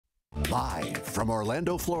Live from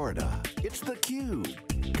Orlando, Florida, it's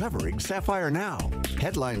theCUBE, covering Sapphire Now.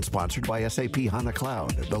 Headline sponsored by SAP Hana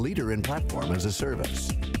Cloud, the leader in platform as a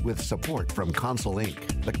service, with support from Console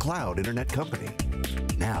Inc., the cloud internet company.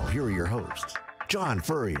 Now, here are your hosts, John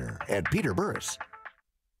Furrier and Peter Burris.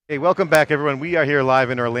 Hey, welcome back everyone. We are here live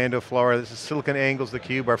in Orlando, Florida. This is SiliconANGLE's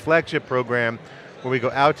theCUBE, our flagship program, where we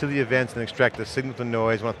go out to the events and extract the signal to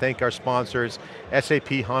noise. I want to thank our sponsors, SAP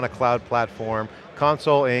Hana Cloud Platform,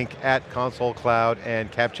 Console Inc. at Console Cloud,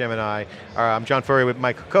 and Capgemini. I'm John Furrier with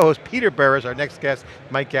my co-host Peter Burris, our next guest,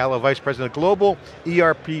 Mike Gallo, Vice President of Global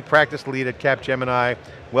ERP Practice Lead at Capgemini.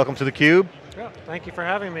 Welcome to theCUBE. Yeah, thank you for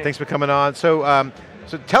having me. Thanks for coming on. So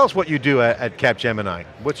tell us what you do at Capgemini.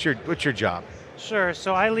 What's your job? Sure,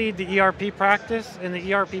 so I lead the ERP practice, and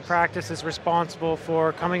the ERP practice is responsible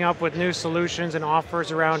for coming up with new solutions and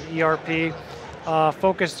offers around ERP,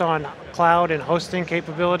 focused on cloud and hosting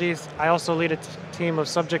capabilities. I also lead a team of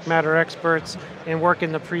subject matter experts and work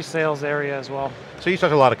in the pre-sales area as well. So you talk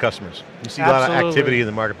to a lot of customers. You see a lot of activity in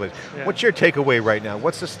the marketplace. Yeah. What's your takeaway right now?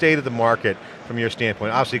 What's the state of the market from your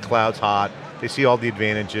standpoint? Obviously cloud's hot, they see all the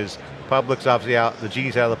advantages. Public's obviously out, the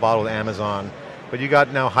genie's out of the bottle with Amazon. But you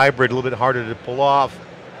got now hybrid, a little bit harder to pull off.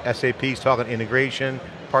 SAP's talking integration,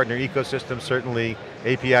 partner ecosystem, certainly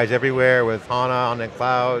APIs everywhere with HANA on the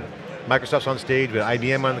cloud. Microsoft's on stage with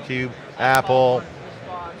IBM on theCUBE, Apple.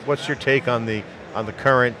 What's your take on the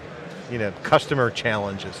current customer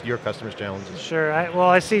challenges, your customers' challenges? Sure,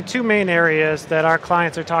 I see two main areas that our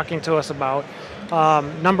clients are talking to us about.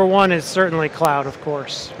 Number one is certainly cloud, of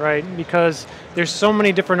course, right? Because there's so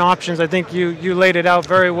many different options. I think you laid it out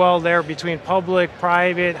very well there between public,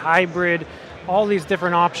 private, hybrid, all these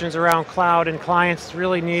different options around cloud, and clients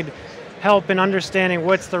really need help in understanding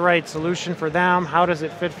what's the right solution for them, how does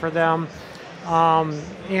it fit for them,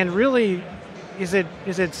 and really, is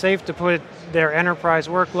it safe to put their enterprise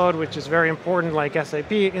workload, which is very important, like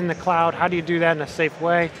SAP, in the cloud? How do you do that in a safe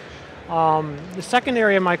way? The second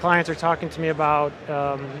area my clients are talking to me about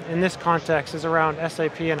in this context is around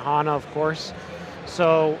SAP and HANA, of course.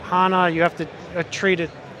 So HANA, you have to treat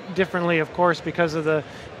it differently, of course, because of the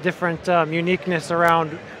different uniqueness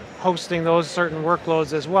around hosting those certain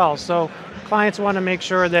workloads as well. So clients want to make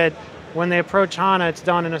sure that when they approach HANA, it's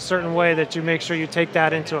done in a certain way that you make sure you take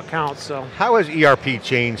that into account. So how has ERP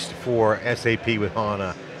changed for SAP with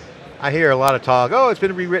HANA? I hear a lot of talk, oh, it's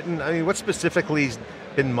been rewritten. I mean, what specifically has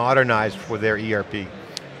been modernized for their ERP?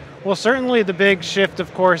 Well, certainly the big shift,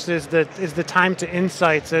 of course, is the time to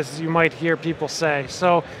insights, as you might hear people say.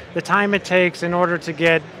 So the time it takes in order to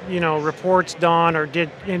get reports done or get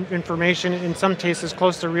information, in some cases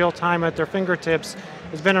close to real time at their fingertips,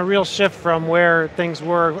 has been a real shift from where things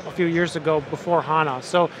were a few years ago before HANA.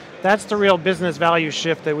 So that's the real business value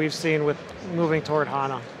shift that we've seen with moving toward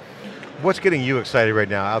HANA. What's getting you excited right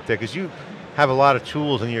now out there? Because you have a lot of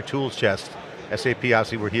tools in your tools chest. SAP,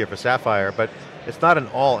 obviously we're here for Sapphire, but it's not an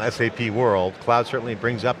all SAP world. Cloud certainly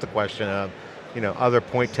brings up the question of other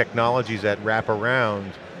point technologies that wrap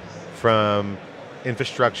around from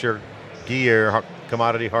infrastructure, gear,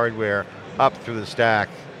 commodity hardware, up through the stack.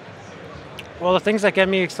 Well, the things that get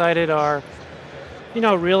me excited are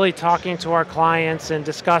really talking to our clients and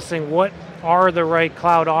discussing what are the right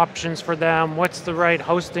cloud options for them, what's the right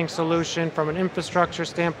hosting solution from an infrastructure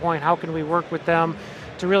standpoint, how can we work with them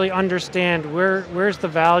to really understand where's the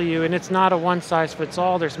value, and it's not a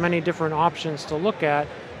one-size-fits-all, there's many different options to look at.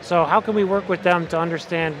 So how can we work with them to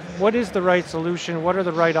understand what is the right solution, what are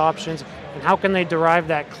the right options, and how can they derive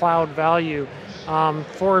that cloud value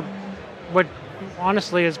for what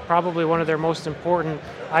honestly is probably one of their most important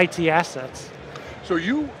IT assets. So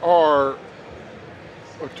you are,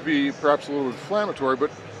 to be perhaps a little inflammatory,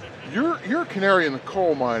 but you're a canary in the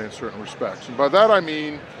coal mine in certain respects. And by that I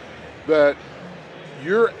mean that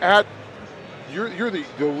you're the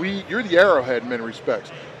lead, you're the arrowhead in many respects.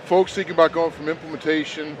 Folks thinking about going from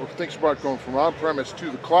implementation or thinking about going from on-premise to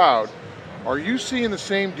the cloud, are you seeing the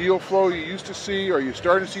same deal flow you used to see? Are you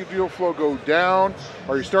starting to see deal flow go down?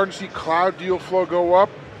 Are you starting to see cloud deal flow go up?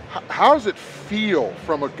 How does it feel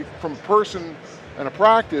from a person and a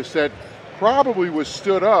practice that probably was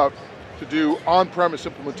stood up to do on-premise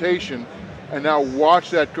implementation and now watch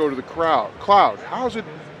that go to the cloud?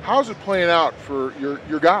 How's it playing out for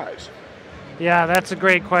your guys? Yeah, that's a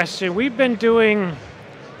great question.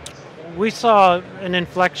 We saw an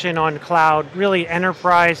inflection on cloud, really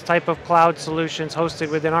enterprise type of cloud solutions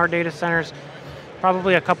hosted within our data centers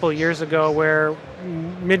probably a couple of years ago, where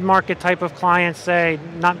mid-market type of clients say,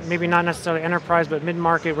 maybe not necessarily enterprise, but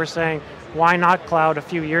mid-market, we're saying, why not cloud a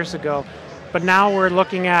few years ago? but now we're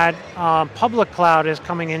looking at public cloud is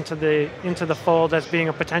coming into the fold as being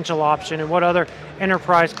a potential option, and what other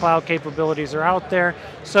enterprise cloud capabilities are out there.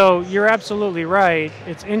 So you're absolutely right.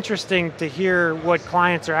 It's interesting to hear what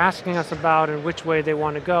clients are asking us about and which way they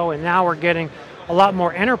want to go, and now we're getting a lot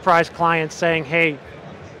more enterprise clients saying, hey,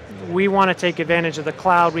 we want to take advantage of the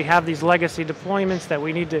cloud. We have these legacy deployments that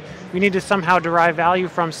we need to somehow derive value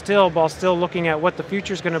from still, while still looking at what the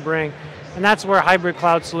future's going to bring. And that's where hybrid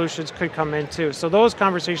cloud solutions could come in too. So those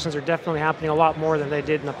conversations are definitely happening a lot more than they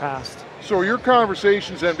did in the past. So your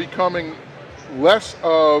conversations then becoming less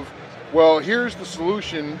of, well, here's the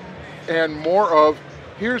solution, and more of,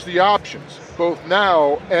 here's the options, both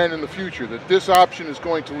now and in the future, that this option is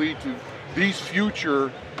going to lead to these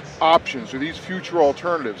future options or these future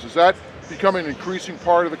alternatives. Is that becoming an increasing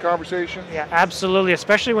part of the conversation? Yeah, absolutely,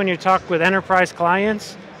 especially when you talk with enterprise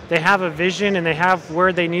clients. They have a vision and they have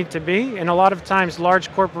where they need to be, and a lot of times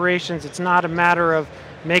large corporations, it's not a matter of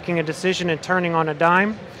making a decision and turning on a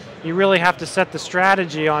dime. You really have to set the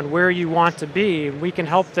strategy on where you want to be. We can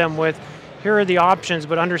help them with, here are the options,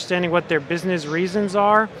 but understanding what their business reasons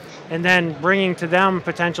are, and then bringing to them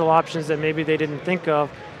potential options that maybe they didn't think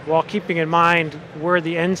of, while keeping in mind where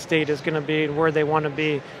the end state is going to be and where they want to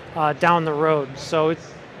be down the road. So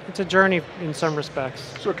it's a journey in some respects.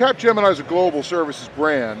 So Capgemini is a global services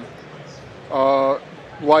brand,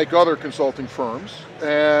 like other consulting firms,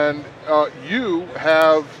 and you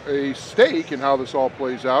have a stake in how this all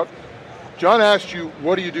plays out. John asked you,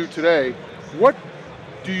 what do you do today? What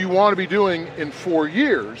do you want to be doing in 4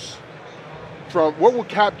 years? What will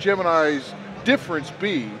Capgemini's difference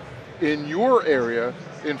be in your area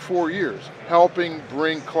in 4 years, helping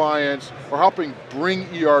bring clients, or helping bring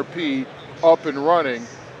ERP up and running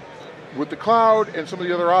with the cloud and some of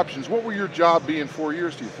the other options? What will your job be in 4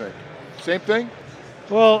 years, do you think? Same thing?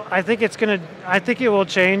 Well, I think it will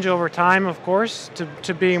change over time, of course,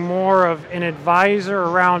 to be more of an advisor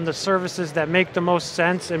around the services that make the most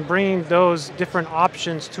sense, and bringing those different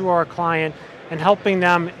options to our client and helping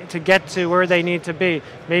them to get to where they need to be.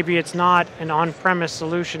 Maybe it's not an on-premise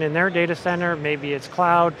solution in their data center, maybe it's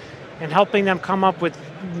cloud, and helping them come up with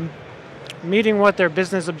meeting what their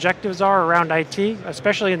business objectives are around IT,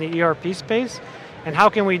 especially in the ERP space, and how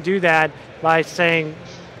can we do that by saying,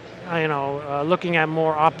 looking at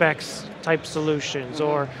more OpEx type solutions,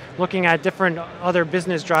 or looking at different other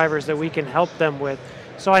business drivers that we can help them with.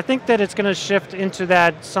 So I think that it's going to shift into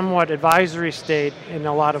that somewhat advisory state in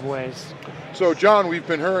a lot of ways. So John, we've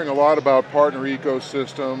been hearing a lot about partner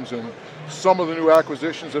ecosystems and some of the new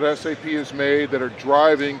acquisitions that SAP has made that are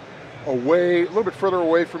driving away, a little bit further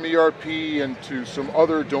away from ERP and to some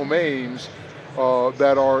other domains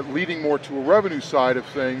that are leading more to a revenue side of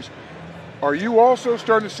things. Are you also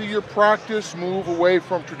starting to see your practice move away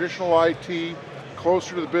from traditional IT,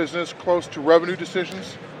 closer to the business, close to revenue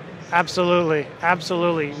decisions? Absolutely,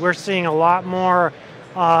 absolutely. We're seeing a lot more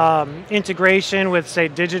integration with, say,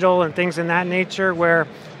 digital and things in that nature, where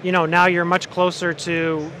now you're much closer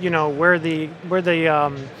to where the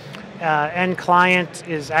end client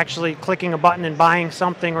is actually clicking a button and buying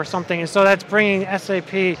something or something, and so that's bringing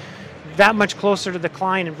SAP that much closer to the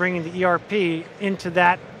client and bringing the ERP into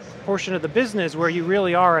that portion of the business where you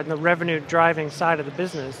really are in the revenue driving side of the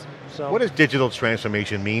business. So, what does digital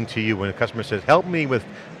transformation mean to you when a customer says, help me with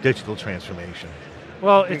digital transformation?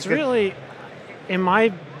 Well, it's really, in my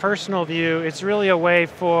personal view, it's really a way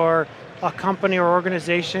for a company or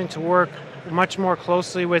organization to work much more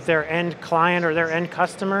closely with their end client or their end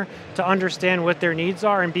customer to understand what their needs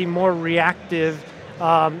are and be more reactive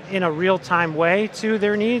in a real-time way to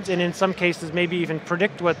their needs, and in some cases maybe even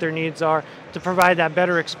predict what their needs are to provide that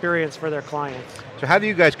better experience for their clients. So how do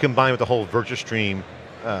you guys combine with the whole VirtuStream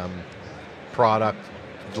product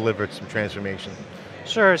to deliver some transformation?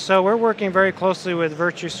 Sure, so we're working very closely with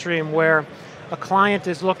VirtuStream, where a client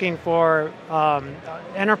is looking for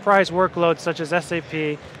enterprise workloads such as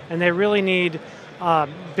SAP, and they really need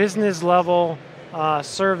business level,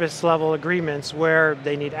 service level agreements where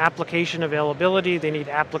they need application availability, they need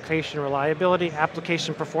application reliability,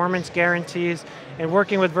 application performance guarantees, and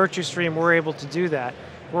working with VirtuStream, we're able to do that.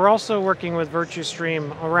 We're also working with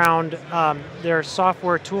VirtuStream around their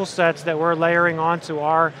software tool sets that we're layering onto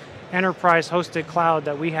our enterprise hosted cloud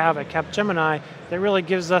that we have at Capgemini that really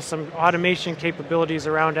gives us some automation capabilities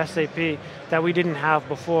around SAP that we didn't have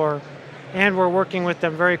before. And we're working with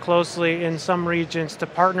them very closely in some regions to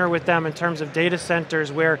partner with them in terms of data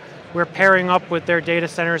centers, where we're pairing up with their data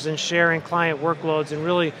centers and sharing client workloads and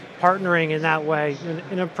really partnering in that way,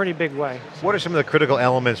 in a pretty big way. What are some of the critical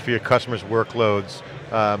elements for your customers' workloads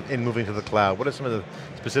in moving to the cloud? What are some of the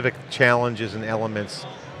specific challenges and elements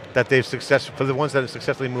that for the ones that have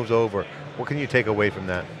successfully moved over, what can you take away from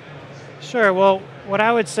that? Sure, well, what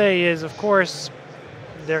I would say is, of course,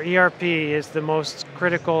 their ERP is the most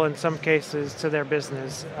critical in some cases to their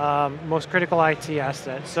business, most critical IT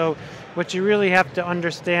asset. So what you really have to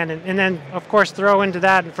understand, and then of course throw into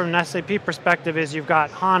that from an SAP perspective is you've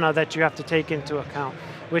got HANA that you have to take into account,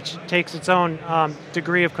 which takes its own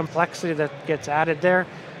degree of complexity that gets added there.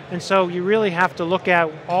 And so you really have to look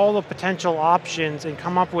at all the potential options and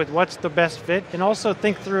come up with what's the best fit, and also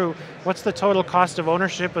think through what's the total cost of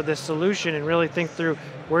ownership of this solution, and really think through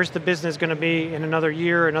where's the business going to be in another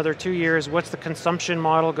year, another 2 years, what's the consumption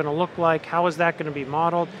model going to look like, how is that going to be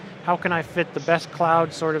modeled, how can I fit the best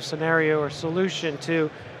cloud sort of scenario or solution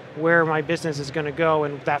to where my business is going to go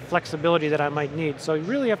and that flexibility that I might need. So you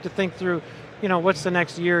really have to think through, what's the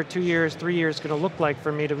next year, 2 years, 3 years going to look like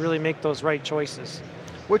for me to really make those right choices.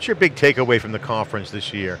 What's your big takeaway from the conference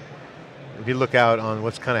this year? If you look out on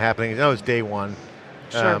what's kind of happening, I know it's day one.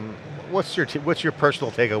 Sure. What's your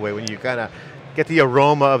personal takeaway when you kind of get the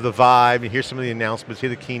aroma of the vibe, and hear some of the announcements, hear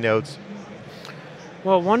the keynotes?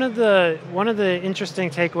 Well, one of the interesting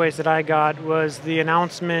takeaways that I got was the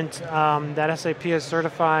announcement that SAP is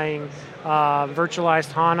certifying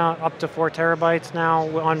virtualized HANA up to 4 terabytes now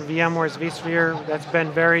on VMware's vSphere. That's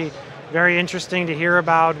been very interesting to hear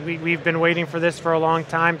about. We've been waiting for this for a long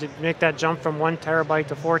time to make that jump from 1 terabyte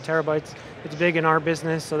to 4 terabytes. It's big in our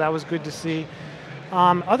business, so that was good to see.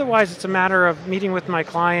 Otherwise, it's a matter of meeting with my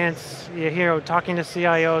clients, talking to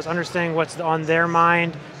CIOs, understanding what's on their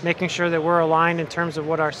mind, making sure that we're aligned in terms of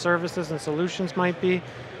what our services and solutions might be,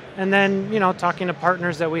 and then talking to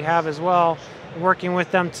partners that we have as well, working with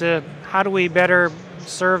them to how do we better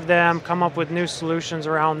serve them, come up with new solutions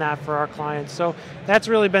around that for our clients. So that's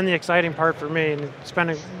really been the exciting part for me, and it's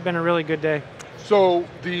been a really good day. So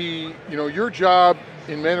your job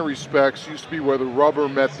in many respects used to be where the rubber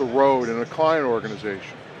met the road in a client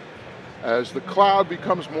organization. As the cloud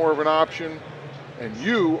becomes more of an option and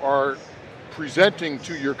you are presenting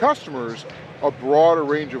to your customers a broader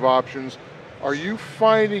range of options, are you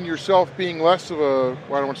finding yourself being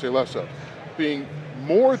being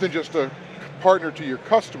more than just a partner to your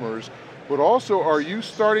customers, but also are you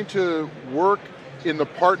starting to work in the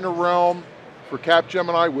partner realm for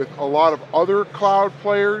Capgemini with a lot of other cloud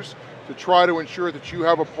players to try to ensure that you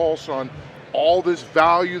have a pulse on all this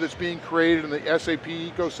value that's being created in the SAP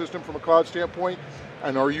ecosystem from a cloud standpoint?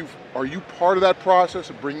 And are you part of that process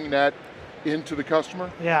of bringing that into the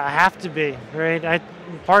customer? Yeah, I have to be, right?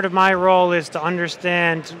 Part of my role is to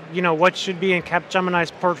understand, what should be in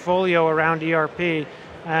Capgemini's portfolio around ERP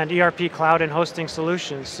and ERP cloud and hosting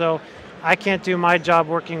solutions. So I can't do my job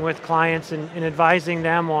working with clients and advising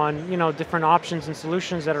them on, different options and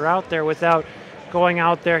solutions that are out there without going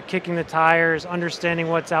out there, kicking the tires, understanding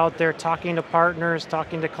what's out there, talking to partners,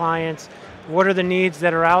 talking to clients, what are the needs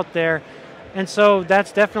that are out there. And so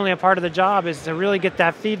that's definitely a part of the job, is to really get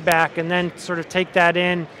that feedback and then sort of take that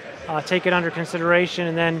in, take it under consideration,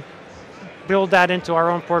 and then build that into our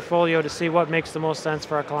own portfolio to see what makes the most sense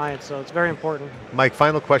for our clients. So it's very important. Mike,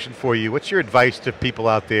 final question for you. What's your advice to people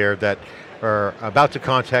out there that are about to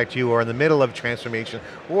contact you or in the middle of transformation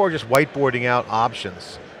or just whiteboarding out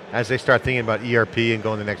options as they start thinking about ERP and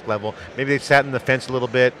going to the next level? Maybe they sat in the fence a little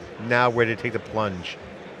bit, now ready to take the plunge.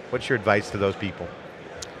 What's your advice to those people?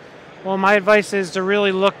 Well, my advice is to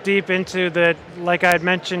really look deep into the, like I had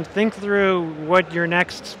mentioned, think through what your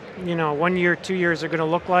next 1 year, 2 years are going to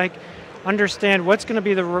look like. Understand what's going to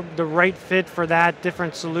be the right fit for that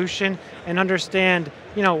different solution, and understand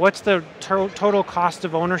what's the total cost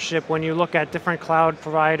of ownership when you look at different cloud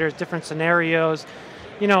providers, different scenarios.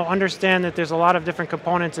 Understand that there's a lot of different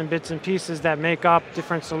components and bits and pieces that make up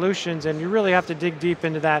different solutions, and you really have to dig deep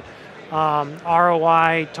into that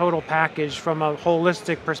ROI total package from a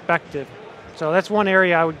holistic perspective. So that's one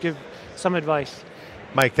area I would give some advice.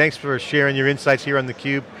 Mike, thanks for sharing your insights here on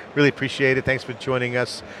theCUBE. Really appreciate it. Thanks for joining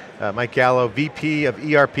us. Mike Gallo, VP of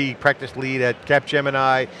ERP Practice Lead at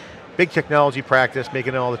Capgemini. Big technology practice,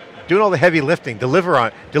 doing all the heavy lifting,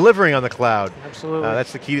 delivering on the cloud. Absolutely.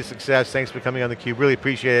 That's the key to success. Thanks for coming on theCUBE, really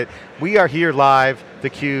appreciate it. We are here live,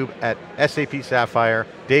 theCUBE at SAP Sapphire,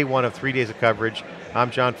 day one of 3 days of coverage.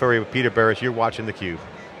 I'm John Furrier with Peter Burris, you're watching theCUBE.